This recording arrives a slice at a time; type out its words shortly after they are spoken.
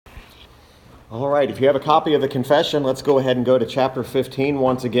All right, if you have a copy of the confession, let's go ahead and go to chapter 15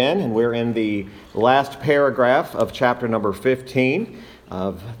 once again. And we're in the last paragraph of chapter number 15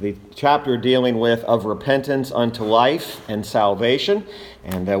 of the chapter dealing with of repentance unto life and salvation.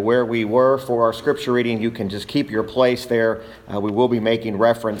 And where we were for our scripture reading, you can just keep your place there. We will be making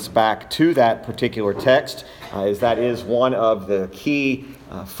reference back to that particular text, as that is one of the key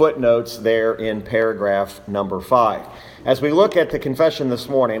footnotes there in paragraph number 5. As we look at the confession this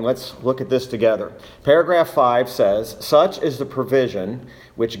morning, let's look at this together. Paragraph 5 says, "Such is the provision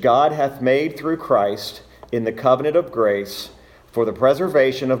which God hath made through Christ in the covenant of grace for the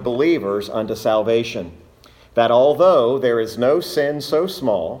preservation of believers unto salvation, that although there is no sin so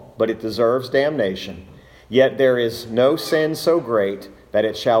small, but it deserves damnation, yet there is no sin so great that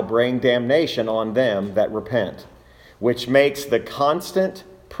it shall bring damnation on them that repent, which makes the constant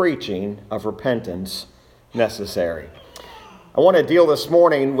preaching of repentance necessary." I want to deal this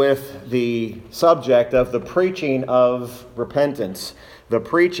morning with the subject of the preaching of repentance. The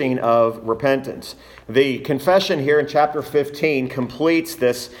preaching of repentance. The confession here in chapter 15 completes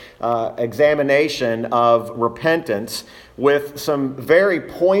this examination of repentance with some very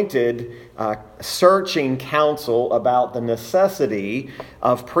pointed, searching counsel about the necessity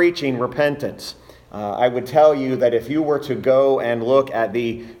of preaching repentance. I would tell you that if you were to go and look at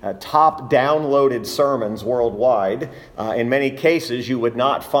the top downloaded sermons worldwide, in many cases you would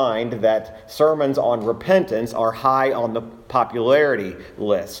not find that sermons on repentance are high on the popularity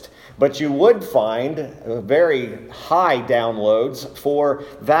list. But you would find very high downloads for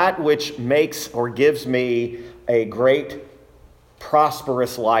that which makes or gives me a great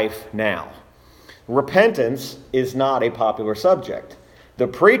prosperous life now. Repentance is not a popular subject. The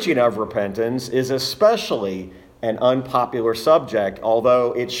preaching of repentance is especially an unpopular subject,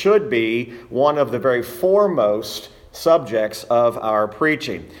 although it should be one of the very foremost subjects of our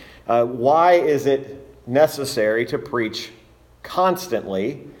preaching. Why is it necessary to preach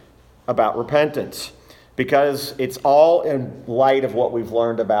constantly about repentance? Because it's all in light of what we've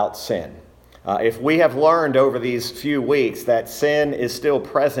learned about sin. If we have learned over these few weeks that sin is still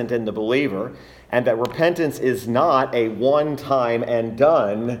present in the believer, and that repentance is not a one-time and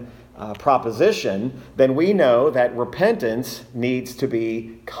done proposition, then we know that repentance needs to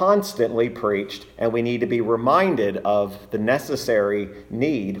be constantly preached, and we need to be reminded of the necessary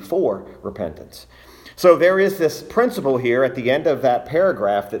need for repentance. So there is this principle here at the end of that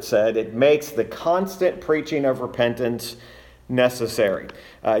paragraph that said it makes the constant preaching of repentance necessary.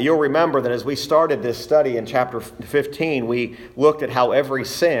 You'll remember that as we started this study in chapter 15, we looked at how every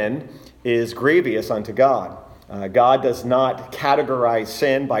sin is grievous unto God. God does not categorize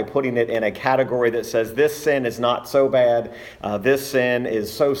sin by putting it in a category that says this sin is not so bad, this sin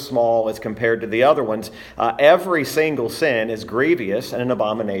is so small as compared to the other ones. Every single sin is grievous and an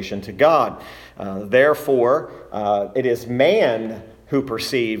abomination to God. Therefore, it is man who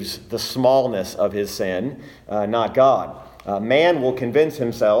perceives the smallness of his sin, not God. Man will convince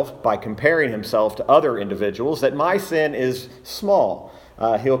himself by comparing himself to other individuals that my sin is small.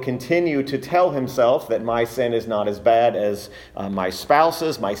 He'll continue to tell himself that my sin is not as bad as my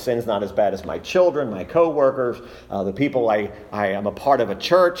spouse's, my sin is not as bad as my children, my co-workers, the people I am a part of a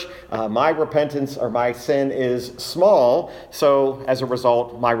church. My repentance or my sin is small, so as a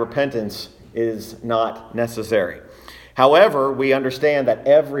result, my repentance is not necessary. However, we understand that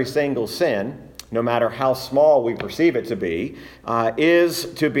every single sin, no matter how small we perceive it to be, is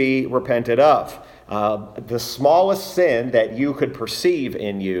to be repented of. The smallest sin that you could perceive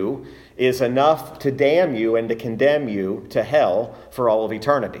in you is enough to damn you and to condemn you to hell for all of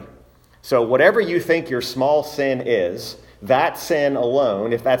eternity. So whatever you think your small sin is, that sin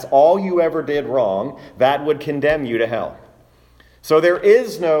alone, if that's all you ever did wrong, that would condemn you to hell. So there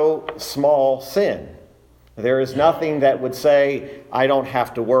is no small sin. There is nothing that would say, I don't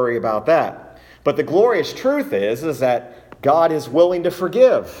have to worry about that. But the glorious truth is that God is willing to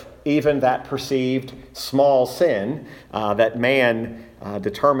forgive even that perceived small sin that man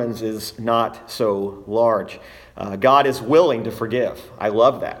determines is not so large. God is willing to forgive. I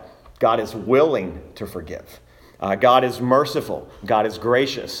love that. God is willing to forgive. God is merciful. God is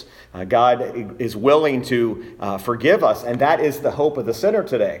gracious. God is willing to forgive us, and that is the hope of the sinner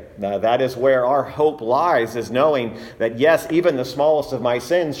today. That is where our hope lies, is knowing that, yes, even the smallest of my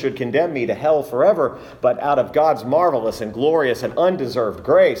sins should condemn me to hell forever, but out of God's marvelous and glorious and undeserved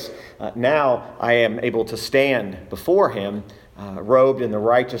grace, now I am able to stand before him, robed in the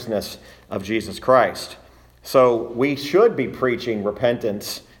righteousness of Jesus Christ. So we should be preaching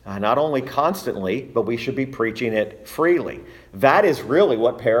repentance not only constantly, but we should be preaching it freely. That is really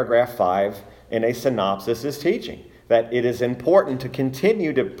what paragraph 5 in a synopsis is teaching, that it is important to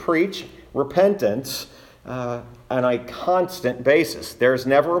continue to preach repentance on a constant basis. There's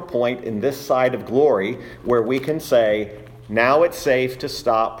never a point in this side of glory where we can say, now it's safe to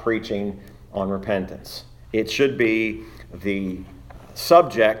stop preaching on repentance. It should be the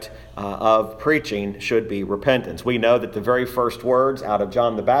subject of preaching should be repentance. We know that the very first words out of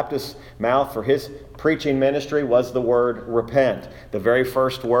John the Baptist's mouth for his preaching ministry was the word repent. The very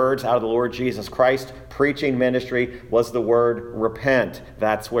first words out of the Lord Jesus Christ preaching ministry was the word repent.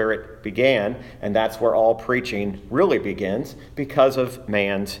 That's where it began, and that's where all preaching really begins because of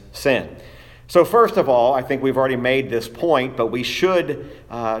man's sin. So first of all, I think we've already made this point, but we should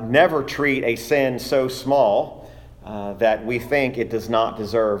never treat a sin so small that we think it does not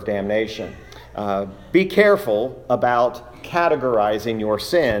deserve damnation. Be careful about categorizing your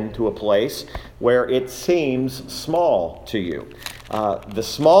sin to a place where it seems small to you. The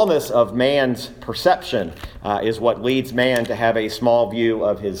smallness of man's perception is what leads man to have a small view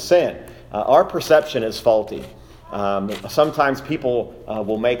of his sin. Our perception is faulty. Sometimes people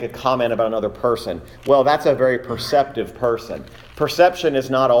will make a comment about another person. Well, that's a very perceptive person. Perception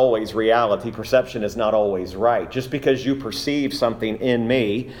is not always reality. Perception is not always right. Just because you perceive something in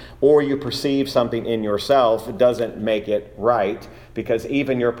me or you perceive something in yourself, it doesn't make it right, because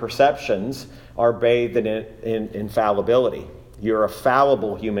even your perceptions are bathed in infallibility. You're a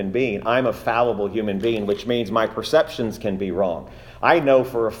fallible human being. I'm a fallible human being, which means my perceptions can be wrong. I know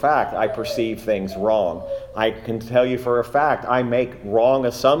for a fact I perceive things wrong. I can tell you for a fact I make wrong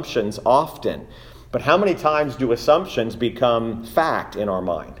assumptions often. But how many times do assumptions become fact in our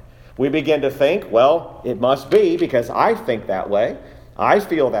mind? We begin to think, well, it must be because I think that way, I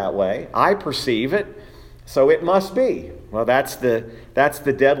feel that way, I perceive it, so it must be. Well, that's the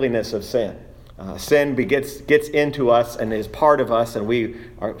deadliness of sin. Sin gets into us and is part of us, and we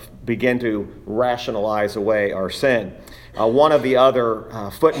begin to rationalize away our sin. One of the other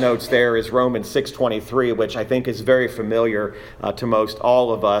footnotes there is Romans 6:23, which I think is very familiar to most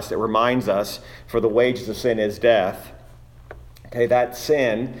all of us. It reminds us, for the wages of sin is death. Okay, that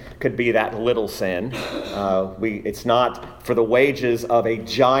sin could be that little sin. It's not for the wages of a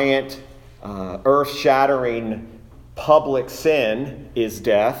giant, earth-shattering public sin is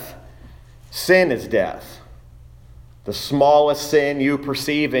death. Sin is death. The smallest sin you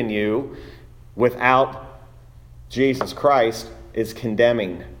perceive in you without Jesus Christ is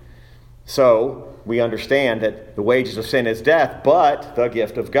condemning. So we understand that the wages of sin is death, but the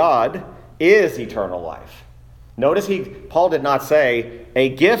gift of God is eternal life. Notice Paul did not say a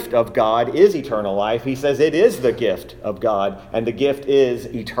gift of God is eternal life. He says it is the gift of God, and the gift is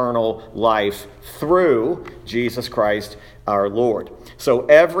eternal life through Jesus Christ our Lord. So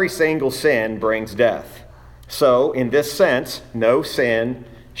every single sin brings death. So in this sense, no sin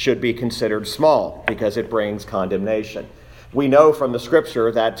should be considered small because it brings condemnation. We know from the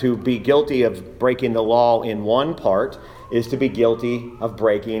scripture that to be guilty of breaking the law in one part is to be guilty of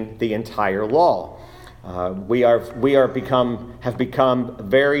breaking the entire law. We have become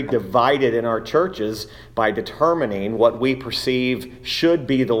very divided in our churches by determining what we perceive should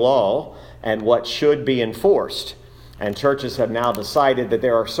be the law and what should be enforced. And churches have now decided that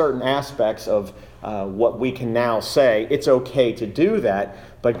there are certain aspects of what we can now say, it's okay to do that,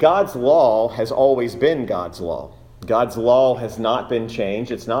 but God's law has always been God's law. God's law has not been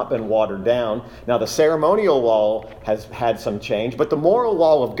changed. It's not been watered down. Now, the ceremonial law has had some change, but the moral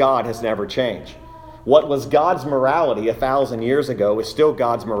law of God has never changed. What was God's morality 1,000 years ago is still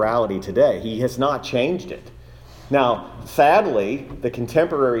God's morality today. He has not changed it. Now, sadly, the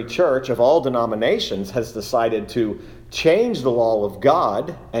contemporary church of all denominations has decided to change the law of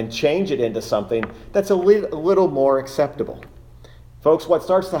God and change it into something that's a little more acceptable. Folks, what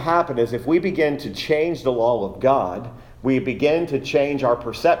starts to happen is if we begin to change the law of God, we begin to change our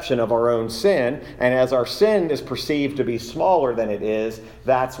perception of our own sin, and as our sin is perceived to be smaller than it is,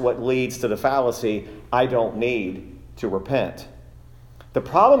 that's what leads to the fallacy, I don't need to repent. The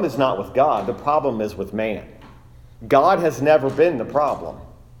problem is not with God, the problem is with man. God has never been the problem.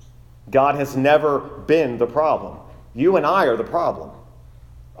 God has never been the problem. You and I are the problem.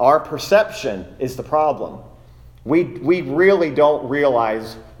 Our perception is the problem. We really don't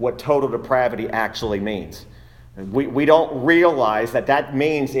realize what total depravity actually means. We don't realize that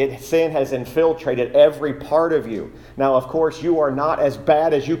means sin has infiltrated every part of you. Now, of course, you are not as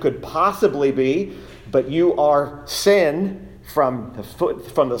bad as you could possibly be, but you are sin from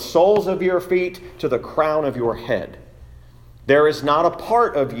the soles of your feet to the crown of your head. There is not a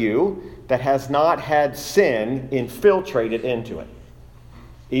part of you that has not had sin infiltrated into it,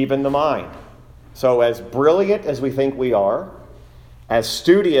 even the mind. So as brilliant as we think we are, as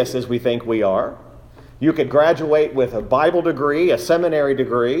studious as we think we are, You could graduate with a Bible degree, a seminary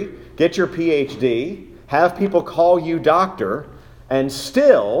degree, get your PhD, have people call you doctor, and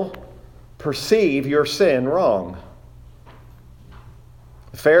still perceive your sin wrong.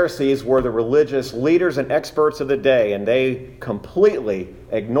 The Pharisees were the religious leaders and experts of the day, and they completely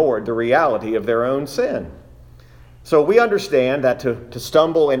ignored the reality of their own sin. So we understand that to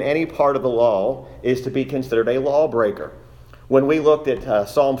stumble in any part of the law is to be considered a lawbreaker. When we looked at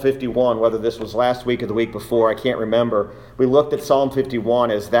Psalm 51, whether this was last week or the week before, I can't remember, we looked at Psalm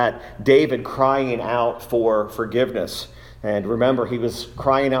 51 as that David crying out for forgiveness. And remember, he was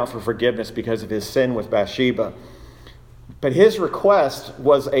crying out for forgiveness because of his sin with Bathsheba. But his request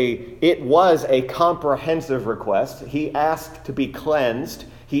was a comprehensive request. He asked to be cleansed.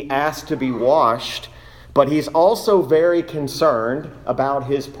 He asked to be washed. But he's also very concerned about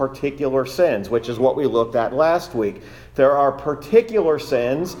his particular sins, which is what we looked at last week. There are particular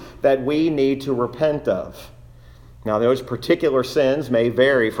sins that we need to repent of. Now, those particular sins may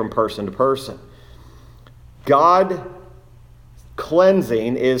vary from person to person. God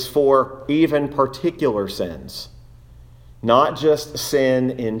cleansing is for even particular sins, not just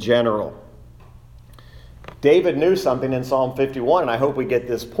sin in general. David knew something in Psalm 51, and I hope we get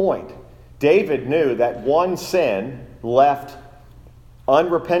this point. David knew that one sin left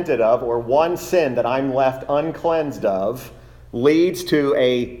unrepented of, or one sin that I'm left uncleansed of, leads to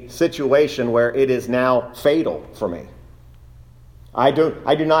a situation where it is now fatal for me. I do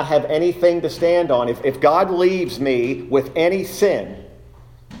not have anything to stand on. If God leaves me with any sin,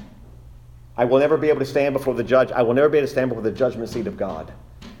 I will never be able to stand before the judge. I will never be able to stand before the judgment seat of God.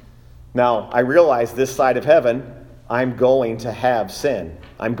 Now, I realize this side of heaven, I'm going to have sin.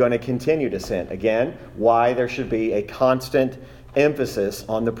 I'm going to continue to sin. Again, why there should be a constant emphasis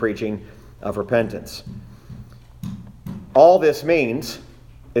on the preaching of repentance. All this means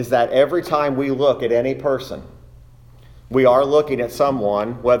is that every time we look at any person, we are looking at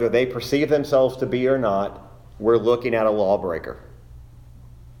someone, whether they perceive themselves to be or not, we're looking at a lawbreaker.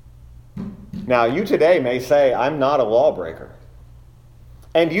 Now, you today may say, I'm not a lawbreaker.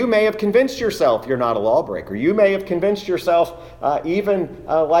 And you may have convinced yourself you're not a lawbreaker. You may have convinced yourself, even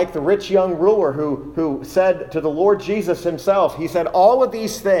like the rich young ruler who said to the Lord Jesus himself, he said, all of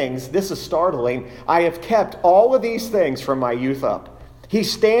these things, this is startling, I have kept all of these things from my youth up. He's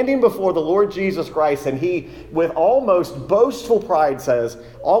standing before the Lord Jesus Christ, and he, with almost boastful pride, says,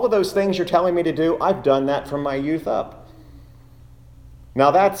 all of those things you're telling me to do, I've done that from my youth up.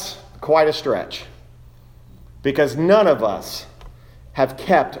 Now that's quite a stretch, because none of us have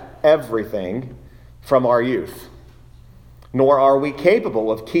kept everything from our youth, nor are we capable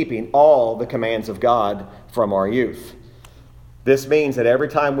of keeping all the commands of God from our youth. This means that every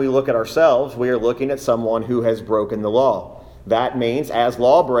time we look at ourselves, we are looking at someone who has broken the law. That means, as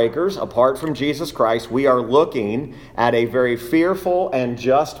lawbreakers, apart from Jesus Christ, we are looking at a very fearful and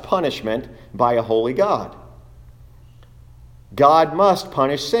just punishment by a holy God. God must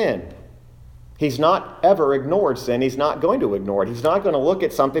punish sin. He's not ever ignored sin. He's not going to ignore it. He's not going to look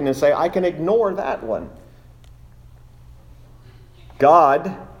at something and say, I can ignore that one.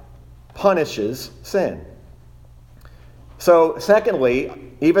 God punishes sin. So, secondly,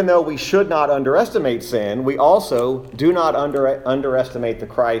 even though we should not underestimate sin, we also do not underestimate the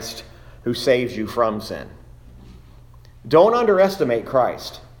Christ who saves you from sin. Don't underestimate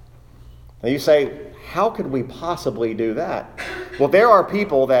Christ. Now you say, how could we possibly do that? Well, there are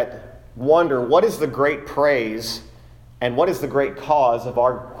people that wonder, what is the great praise and what is the great cause of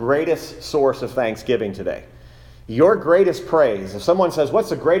our greatest source of thanksgiving today? Your greatest praise, if someone says, what's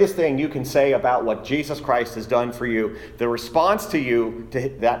the greatest thing you can say about what Jesus Christ has done for you? The response to you, to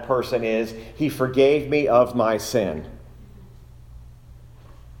that person is, he forgave me of my sin.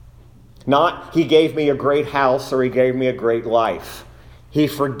 Not, he gave me a great house or he gave me a great life. He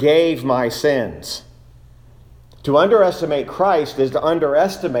forgave my sins. To underestimate Christ is to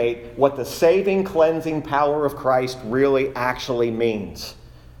underestimate what the saving, cleansing power of Christ really actually means.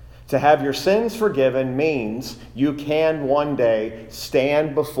 To have your sins forgiven means you can one day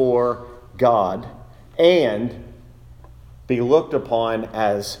stand before God and be looked upon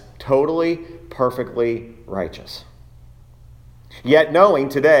as totally, perfectly righteous. Yet knowing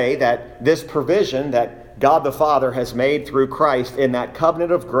today that this provision that God the Father has made through Christ in that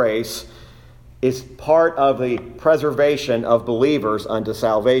covenant of grace is part of the preservation of believers unto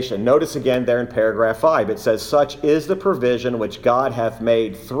salvation. Notice again there in paragraph 5, it says, such is the provision which God hath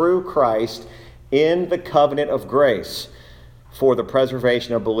made through Christ in the covenant of grace for the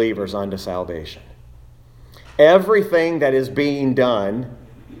preservation of believers unto salvation. Everything that is being done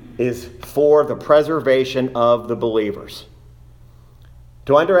is for the preservation of the believers.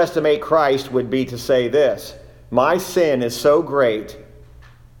 To underestimate Christ would be to say this: my sin is so great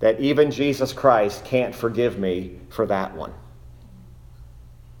that even Jesus Christ can't forgive me for that one.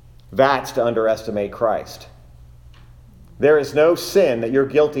 That's to underestimate Christ. There is no sin that you're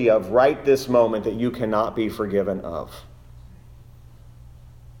guilty of right this moment that you cannot be forgiven of.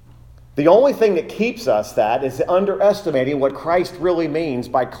 The only thing that keeps us that is underestimating what Christ really means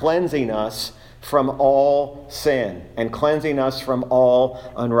by cleansing us from all sin and cleansing us from all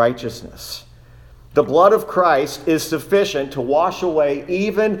unrighteousness. The blood of Christ is sufficient to wash away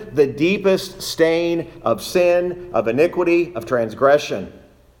even the deepest stain of sin, of iniquity, of transgression.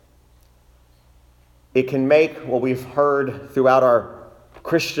 It can make what we've heard throughout our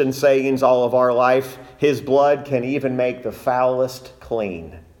Christian sayings all of our life: His blood can even make the foulest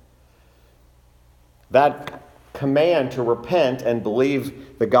clean. That command to repent and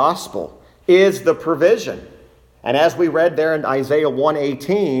believe the gospel is the provision. And as we read there in Isaiah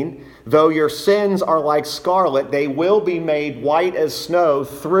 1:18, though your sins are like scarlet, they will be made white as snow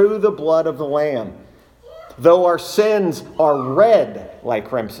through the blood of the Lamb. Though our sins are red like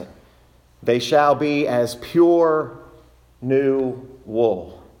crimson, they shall be as pure new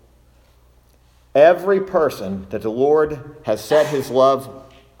wool. Every person that the Lord has set His love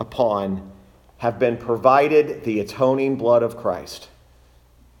upon have been provided the atoning blood of Christ.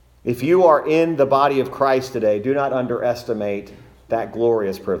 If you are in the body of Christ today, do not underestimate that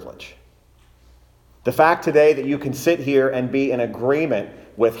glorious privilege. The fact today that you can sit here and be in agreement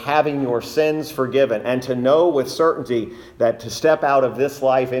with having your sins forgiven, and to know with certainty that to step out of this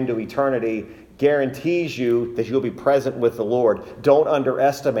life into eternity guarantees you that you'll be present with the Lord. Don't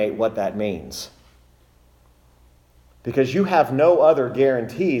underestimate what that means. Because you have no other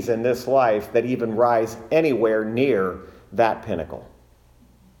guarantees in this life that even rise anywhere near that pinnacle.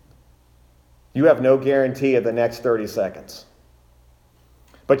 You have no guarantee of the next 30 seconds.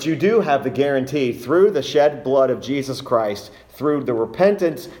 But you do have the guarantee through the shed blood of Jesus Christ, through the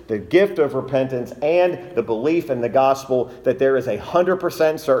repentance, the gift of repentance, and the belief in the gospel, that there is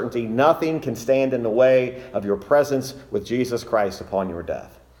 100% certainty nothing can stand in the way of your presence with Jesus Christ upon your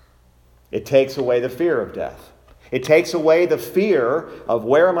death. It takes away the fear of death. It takes away the fear of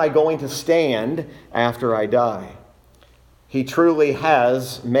where am I going to stand after I die. He truly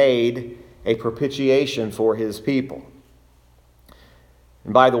has made a propitiation for His people.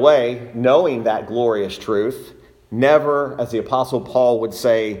 And by the way, knowing that glorious truth never, as the Apostle Paul would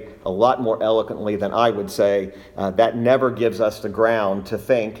say a lot more eloquently than I would say, that never gives us the ground to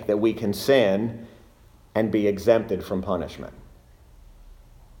think that we can sin and be exempted from punishment.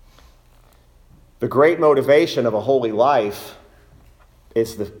 The great motivation of a holy life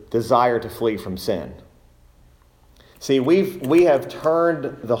is the desire to flee from sin. See, we have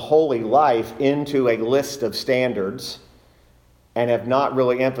turned the holy life into a list of standards and have not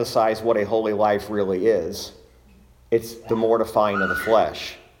really emphasized what a holy life really is. It's the mortifying of the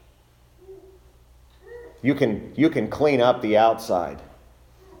flesh. You can clean up the outside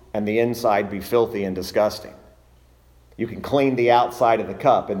and the inside be filthy and disgusting. You can clean the outside of the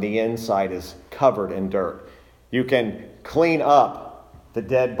cup and the inside is covered in dirt. You can clean up the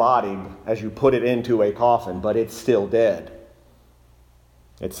dead body as you put it into a coffin, but it's still dead.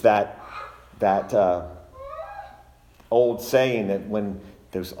 It's that old saying that when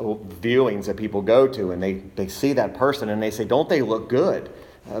there's old viewings that people go to and they see that person and they say, don't they look good?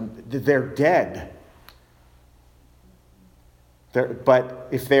 They're dead. But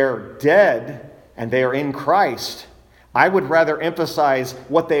if they're dead and they are in Christ, I would rather emphasize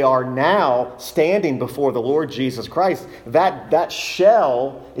what they are now standing before the Lord Jesus Christ. That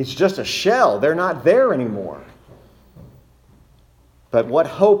shell is just a shell. They're not there anymore. But what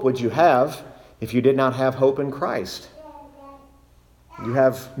hope would you have if you did not have hope in Christ? You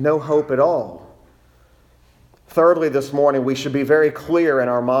have no hope at all. Thirdly, this morning, we should be very clear in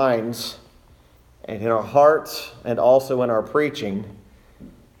our minds and in our hearts and also in our preaching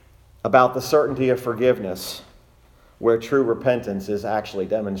about the certainty of forgiveness where true repentance is actually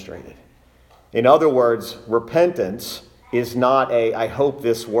demonstrated. In other words, repentance is not I hope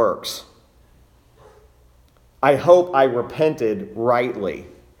this works. I hope I repented rightly.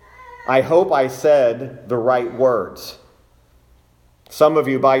 I hope I said the right words. Some of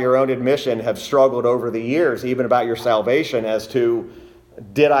you, by your own admission, have struggled over the years, even about your salvation, as to,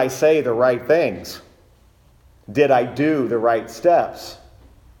 did I say the right things? Did I do the right steps?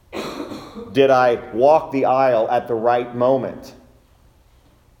 Did I walk the aisle at the right moment?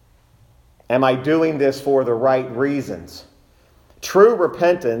 Am I doing this for the right reasons? True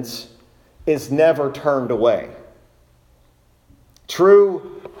repentance is never turned away.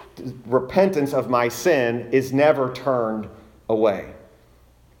 True repentance of my sin is never turned away.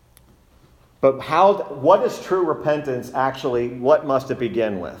 But what is true repentance actually, what must it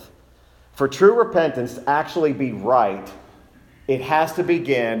begin with? For true repentance to actually be right, it has to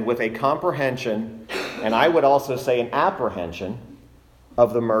begin with a comprehension, and I would also say an apprehension,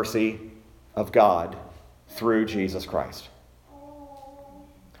 of the mercy of God through Jesus Christ.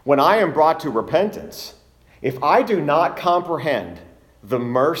 When I am brought to repentance, if I do not comprehend the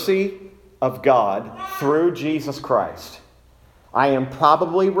mercy of God through Jesus Christ, I am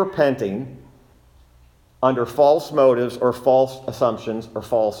probably repenting under false motives or false assumptions or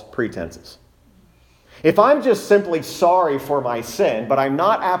false pretenses. If I'm just simply sorry for my sin, but I'm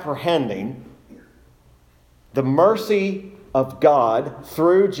not apprehending the mercy of God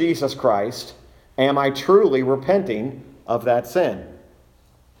through Jesus Christ, am I truly repenting of that sin?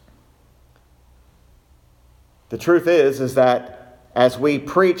 The truth is that as we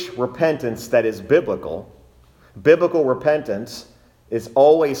preach repentance that is biblical repentance is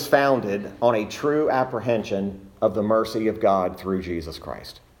always founded on a true apprehension of the mercy of God through Jesus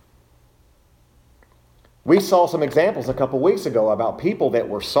Christ. We saw some examples a couple weeks ago about people that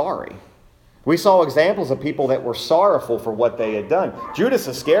were sorry. We saw examples of people that were sorrowful for what they had done. Judas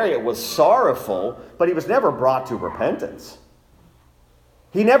Iscariot was sorrowful, but he was never brought to repentance.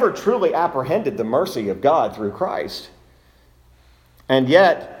 He never truly apprehended the mercy of God through Christ. And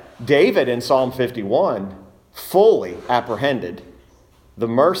yet, David in Psalm 51 fully apprehended the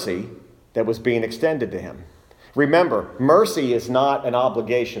mercy that was being extended to him. Remember, mercy is not an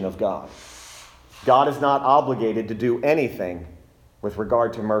obligation of God. God is not obligated to do anything with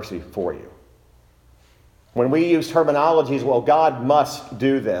regard to mercy for you. When we use terminologies, well, God must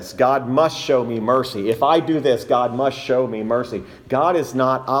do this. God must show me mercy. If I do this, God must show me mercy. God is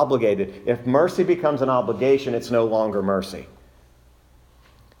not obligated. If mercy becomes an obligation, it's no longer mercy.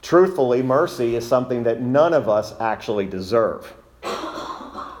 Truthfully, mercy is something that none of us actually deserve.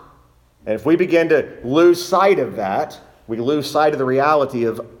 And if we begin to lose sight of that, we lose sight of the reality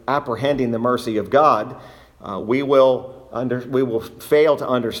of apprehending the mercy of God, we will fail to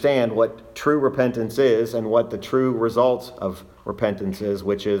understand what true repentance is and what the true result of repentance is,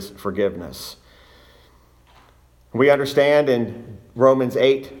 which is forgiveness. We understand in Romans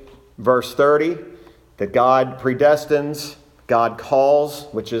 8, verse 30, that God predestines, God calls,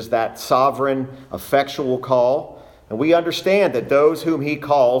 which is that sovereign, effectual call. And we understand that those whom he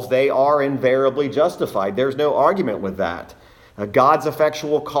calls, they are invariably justified. There's no argument with that. God's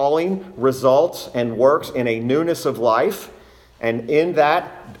effectual calling results and works in a newness of life. And in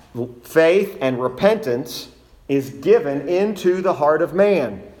that, faith and repentance is given into the heart of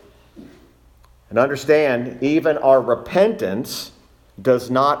man. And understand, even our repentance does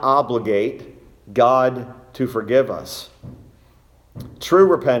not obligate God to forgive us. True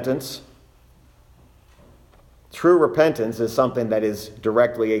repentance is something that is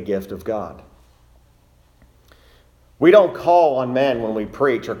directly a gift of God. We don't call on men when we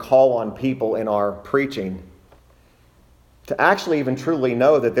preach or call on people in our preaching to actually even truly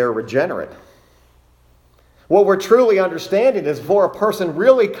know that they're regenerate. What we're truly understanding is before a person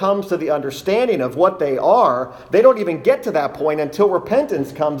really comes to the understanding of what they are, they don't even get to that point until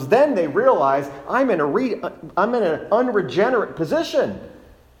repentance comes. Then they realize, I'm in an unregenerate position.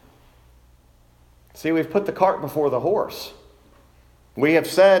 See, we've put the cart before the horse. We have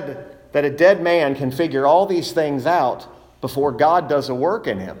said that a dead man can figure all these things out before God does a work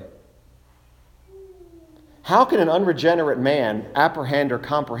in him. How can an unregenerate man apprehend or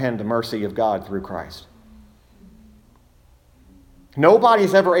comprehend the mercy of God through Christ?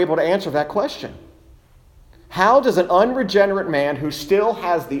 Nobody's ever able to answer that question. How does an unregenerate man who still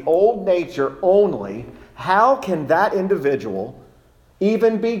has the old nature only, how can that individual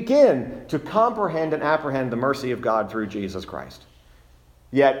even begin to comprehend and apprehend the mercy of God through Jesus Christ?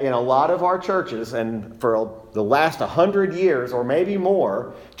 Yet in a lot of our churches, and for the last 100 years or maybe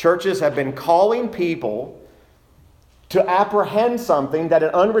more, churches have been calling people to apprehend something that an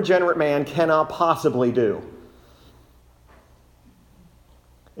unregenerate man cannot possibly do.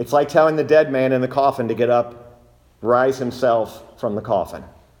 It's like telling the dead man in the coffin to get up, rise himself from the coffin.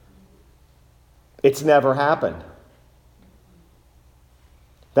 It's never happened.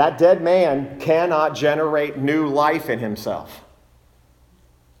 That dead man cannot generate new life in himself.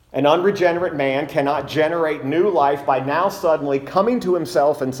 An unregenerate man cannot generate new life by now suddenly coming to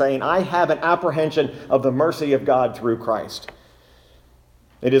himself and saying, I have an apprehension of the mercy of God through Christ.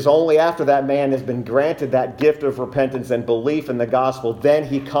 It is only after that man has been granted that gift of repentance and belief in the gospel, then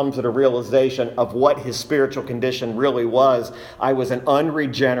he comes to the realization of what his spiritual condition really was. I was an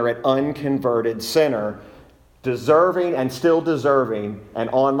unregenerate, unconverted sinner, deserving and still deserving, and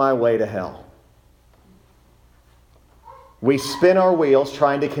on my way to hell. We spin our wheels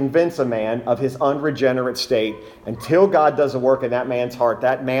trying to convince a man of his unregenerate state. Until God does a work in that man's heart,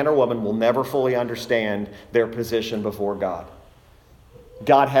 that man or woman will never fully understand their position before God.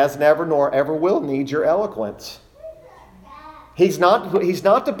 God has never nor ever will need your eloquence. He's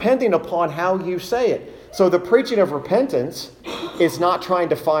not depending upon how you say it. So the preaching of repentance is not trying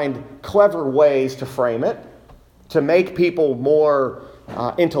to find clever ways to frame it, to make people more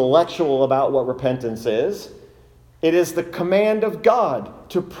intellectual about what repentance is. It is the command of God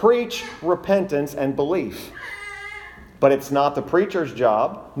to preach repentance and belief. But it's not the preacher's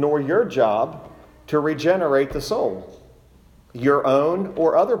job, nor your job, to regenerate the soul, your own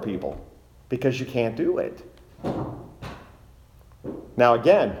or other people, because you can't do it. Now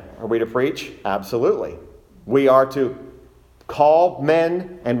again, are we to preach? Absolutely. We are to call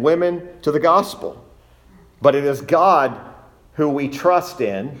men and women to the gospel. But it is God who we trust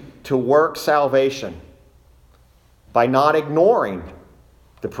in to work salvation by not ignoring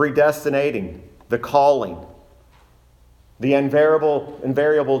the predestinating, the calling, the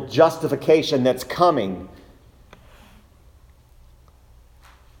invariable justification that's coming.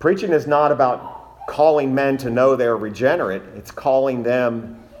 Preaching is not about calling men to know they're regenerate. It's calling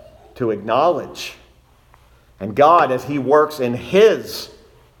them to acknowledge. And God, as He works in His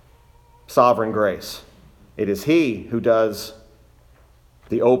sovereign grace, it is He who does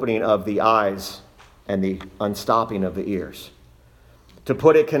the opening of the eyes and the unstopping of the ears. To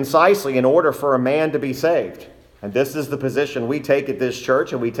put it concisely, in order for a man to be saved, and this is the position we take at this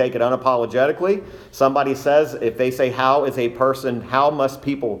church, and we take it unapologetically. Somebody says, if they say, how must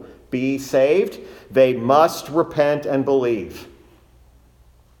people be saved? They must repent and believe.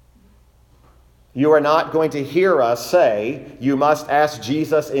 You are not going to hear us say, you must ask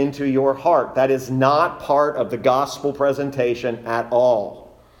Jesus into your heart. That is not part of the gospel presentation at all.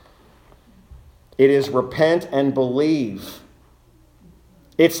 It is repent and believe.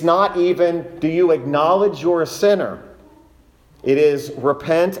 It's not even, do you acknowledge you're a sinner? It is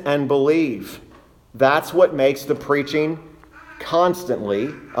repent and believe. That's what makes the preaching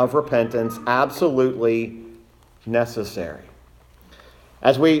constantly of repentance absolutely necessary.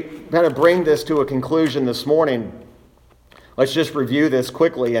 As we kind of bring this to a conclusion this morning, let's just review this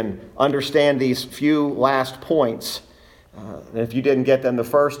quickly and understand these few last points. If you didn't get them the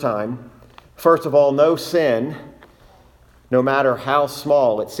first time, first of all, no sin, no matter how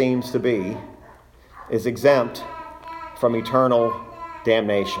small it seems to be, is exempt from eternal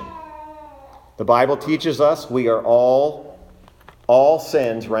damnation. The Bible teaches us we are all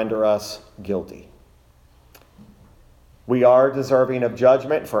sins render us guilty. We are deserving of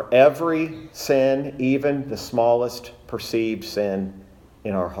judgment for every sin, even the smallest perceived sin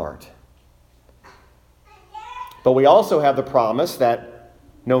in our heart. But we also have the promise that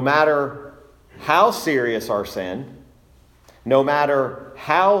no matter how serious our sin, no matter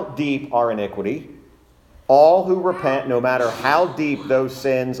how deep our iniquity, all who repent, no matter how deep those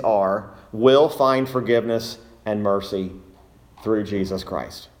sins are, will find forgiveness and mercy through Jesus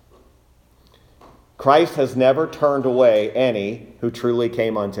Christ. Christ has never turned away any who truly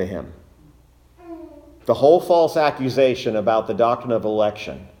came unto Him. The whole false accusation about the doctrine of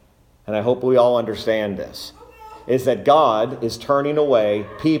election, and I hope we all understand this, is that God is turning away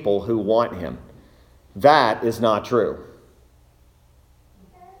people who want Him. That is not true.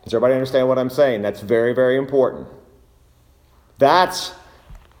 Does everybody understand what I'm saying? That's very, very important. That's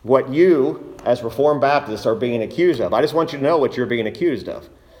what you, as Reformed Baptists, are being accused of. I just want you to know what you're being accused of.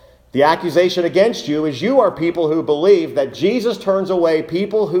 The accusation against you is you are people who believe that Jesus turns away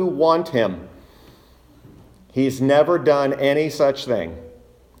people who want Him. He's never done any such thing.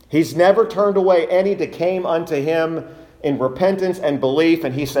 He's never turned away any that came unto Him in repentance and belief,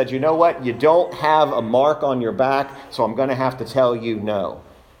 and He said, you know what? You don't have a mark on your back, so I'm going to have to tell you no.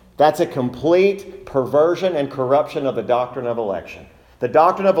 That's a complete perversion and corruption of the doctrine of election. The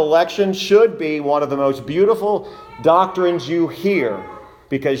doctrine of election should be one of the most beautiful doctrines you hear,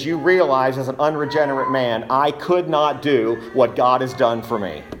 because you realize as an unregenerate man, I could not do what God has done for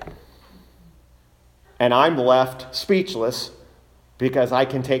me. And I'm left speechless because I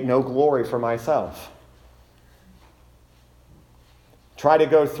can take no glory for myself. Try to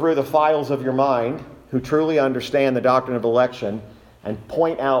go through the files of your mind who truly understand the doctrine of election and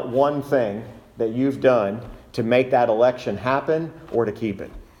point out one thing that you've done to make that election happen or to keep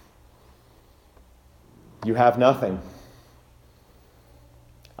it. You have nothing.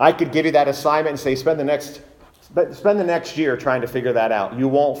 I could give you that assignment and say, spend the next year trying to figure that out. You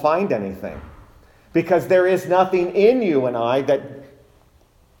won't find anything. Because there is nothing in you and I that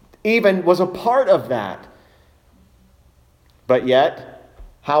even was a part of that. But yet,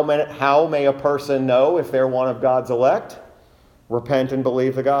 how may a person know if they're one of God's elect? repent and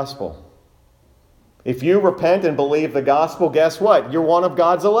believe the gospel. If you repent and believe the gospel, guess what? You're one of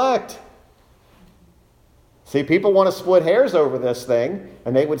God's elect. See, people want to split hairs over this thing,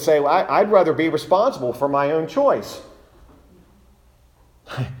 and they would say, well, I'd rather be responsible for my own choice.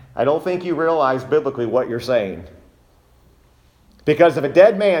 I don't think you realize biblically what you're saying. Because if a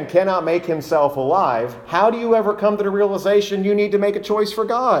dead man cannot make himself alive, how do you ever come to the realization you need to make a choice for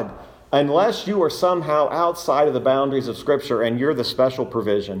God? Unless you are somehow outside of the boundaries of Scripture and you're the special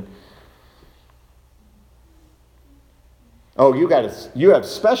provision. Oh, you have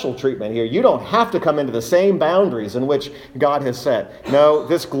special treatment here. You don't have to come into the same boundaries in which God has set. No,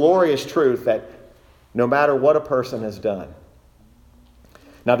 this glorious truth that no matter what a person has done.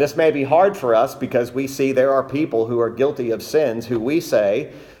 Now, this may be hard for us because we see there are people who are guilty of sins who we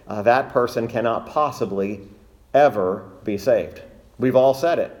say that person cannot possibly ever be saved. We've all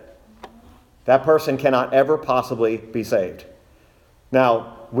said it. That person cannot ever possibly be saved.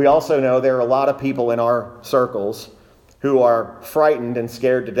 Now, we also know there are a lot of people in our circles who are frightened and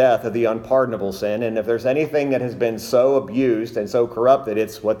scared to death of the unpardonable sin. And if there's anything that has been so abused and so corrupted,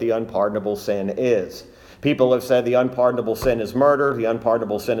 it's what the unpardonable sin is. People have said the unpardonable sin is murder, the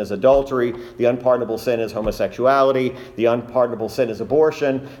unpardonable sin is adultery, the unpardonable sin is homosexuality, the unpardonable sin is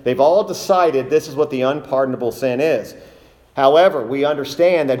abortion. They've all decided this is what the unpardonable sin is. However, we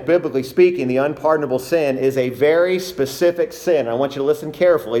understand that biblically speaking, the unpardonable sin is a very specific sin. I want you to listen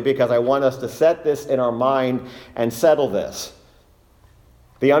carefully because I want us to set this in our mind and settle this.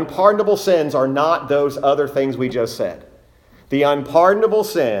 The unpardonable sins are not those other things we just said. The unpardonable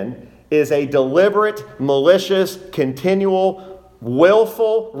sin is a deliberate, malicious, continual,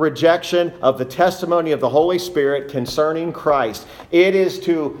 willful rejection of the testimony of the Holy Spirit concerning Christ. It is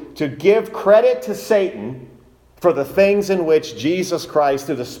to give credit to Satan for the things in which Jesus Christ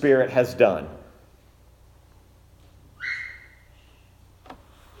through the Spirit has done.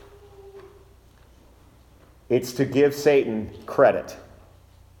 It's to give Satan credit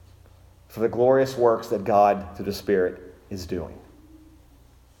for the glorious works that God through the Spirit is doing.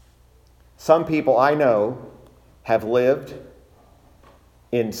 Some people I know have lived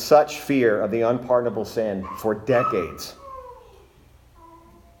in such fear of the unpardonable sin for decades.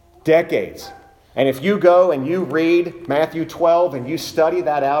 Decades. And if you go and you read Matthew 12 and you study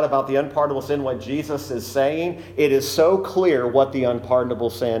that out about the unpardonable sin, what Jesus is saying, it is so clear what the unpardonable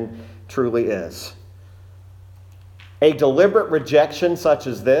sin truly is. A deliberate rejection such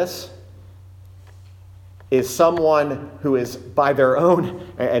as this is someone who is by their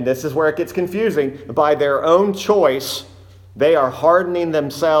own, and this is where it gets confusing, by their own choice, they are hardening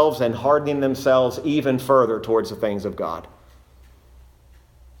themselves and hardening themselves even further towards the things of God.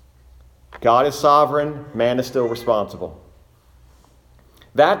 God is sovereign, man is still responsible.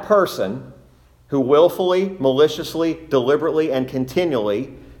 That person who willfully, maliciously, deliberately, and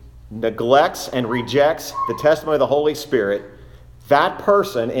continually neglects and rejects the testimony of the Holy Spirit, that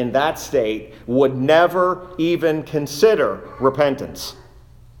person in that state would never even consider repentance.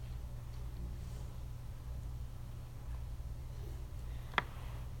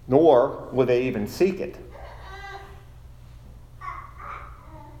 Nor would they even seek it.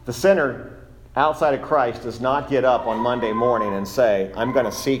 The sinner outside of Christ does not get up on Monday morning and say, I'm going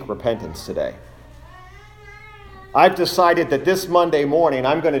to seek repentance today. I've decided that this Monday morning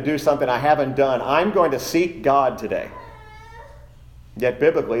I'm going to do something I haven't done. I'm going to seek God today. Yet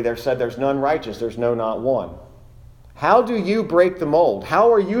biblically there said there's none righteous, there's no not one. How do you break the mold?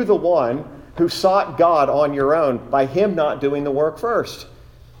 How are you the one who sought God on your own by Him not doing the work first?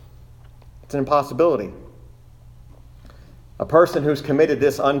 It's an impossibility. A person who's committed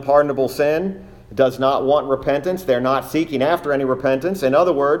this unpardonable sin does not want repentance. They're not seeking after any repentance. In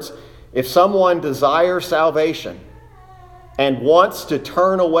other words, if someone desires salvation and wants to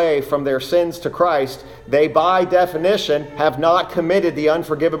turn away from their sins to Christ, they by definition have not committed the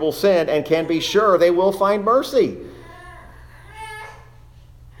unforgivable sin and can be sure they will find mercy.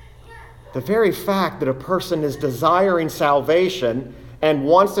 The very fact that a person is desiring salvation and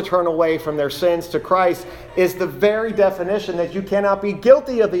wants to turn away from their sins to Christ is the very definition that you cannot be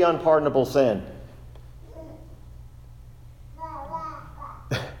guilty of the unpardonable sin.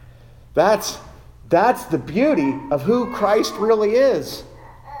 That's the beauty of who Christ really is.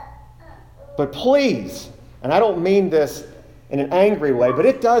 But please, and I don't mean this in an angry way, but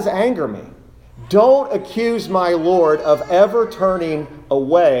it does anger me. Don't accuse my Lord of ever turning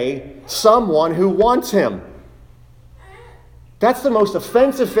away someone who wants Him. That's the most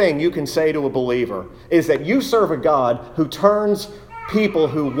offensive thing you can say to a believer, is that you serve a God who turns people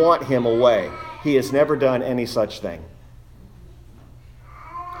who want Him away. He has never done any such thing.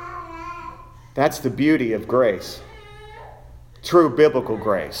 That's the beauty of grace. true biblical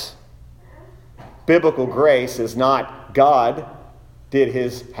grace. Biblical grace is not God did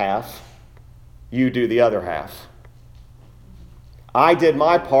his half, you do the other half. I did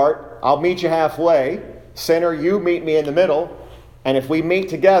my part, I'll meet you halfway. Sinner, you meet me in the middle. And if we meet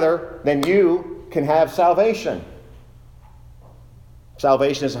together, then you can have salvation.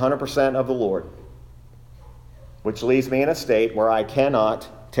 Salvation is 100% of the Lord, which leaves me in a state where I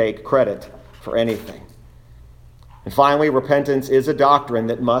cannot take credit for anything. And finally, repentance is a doctrine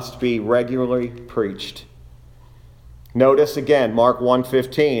that must be regularly preached. Notice again, Mark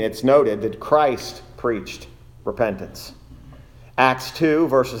 1:15, it's noted that Christ preached repentance. Acts 2,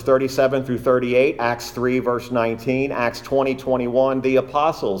 verses 37 through 38, Acts 3, verse 19, Acts 20:21, the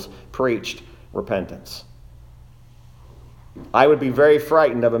apostles preached repentance. I would be very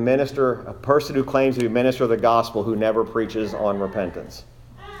frightened of a person who claims to be a minister of the gospel who never preaches on repentance.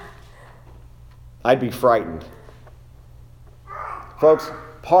 I'd be frightened. Folks,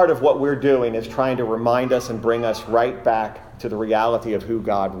 part of what we're doing is trying to remind us and bring us right back to the reality of who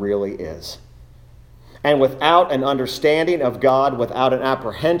God really is. And without an understanding of God, without an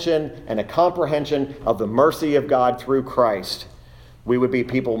apprehension and a comprehension of the mercy of God through Christ, we would be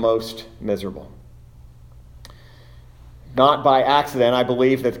people most miserable. Not by accident, I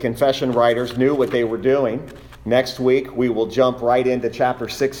believe that the confession writers knew what they were doing. Next week, we will jump right into chapter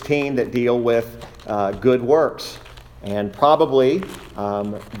 16 that deal with good works. And probably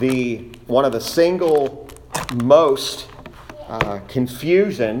one of the single most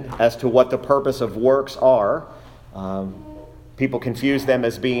confusion as to what the purpose of works are. People confuse them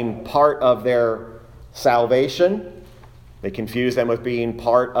as being part of their salvation. They confuse them with being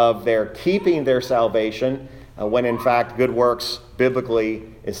part of their keeping their salvation, when in fact good works biblically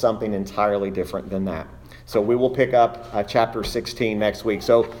is something entirely different than that. So we will pick up chapter 16 next week.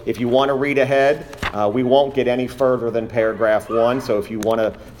 So if you want to read ahead, we won't get any further than paragraph 1. So if you want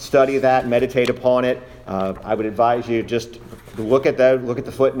to study that, meditate upon it, I would advise you just look at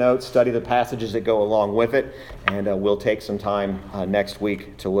the footnotes, study the passages that go along with it, and we'll take some time next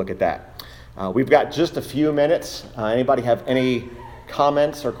week to look at that. We've got just a few minutes. Anybody have any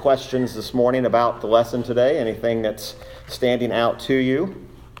comments or questions this morning about the lesson today? Anything that's standing out to you?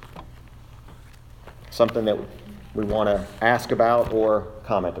 Something that we want to ask about or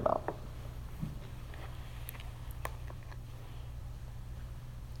comment about?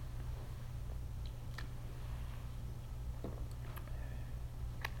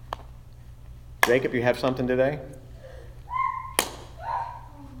 Jacob, you have something today?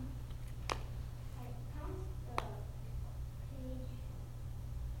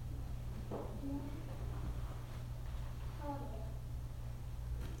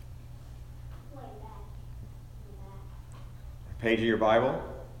 Page of your Bible?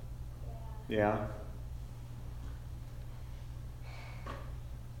 Yeah.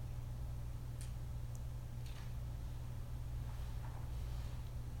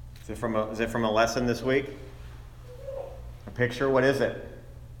 Is it from a lesson this week? A picture? What is it?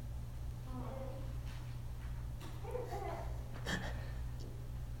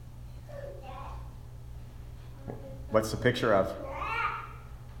 What's the picture of?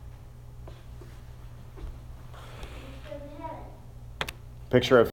 Picture of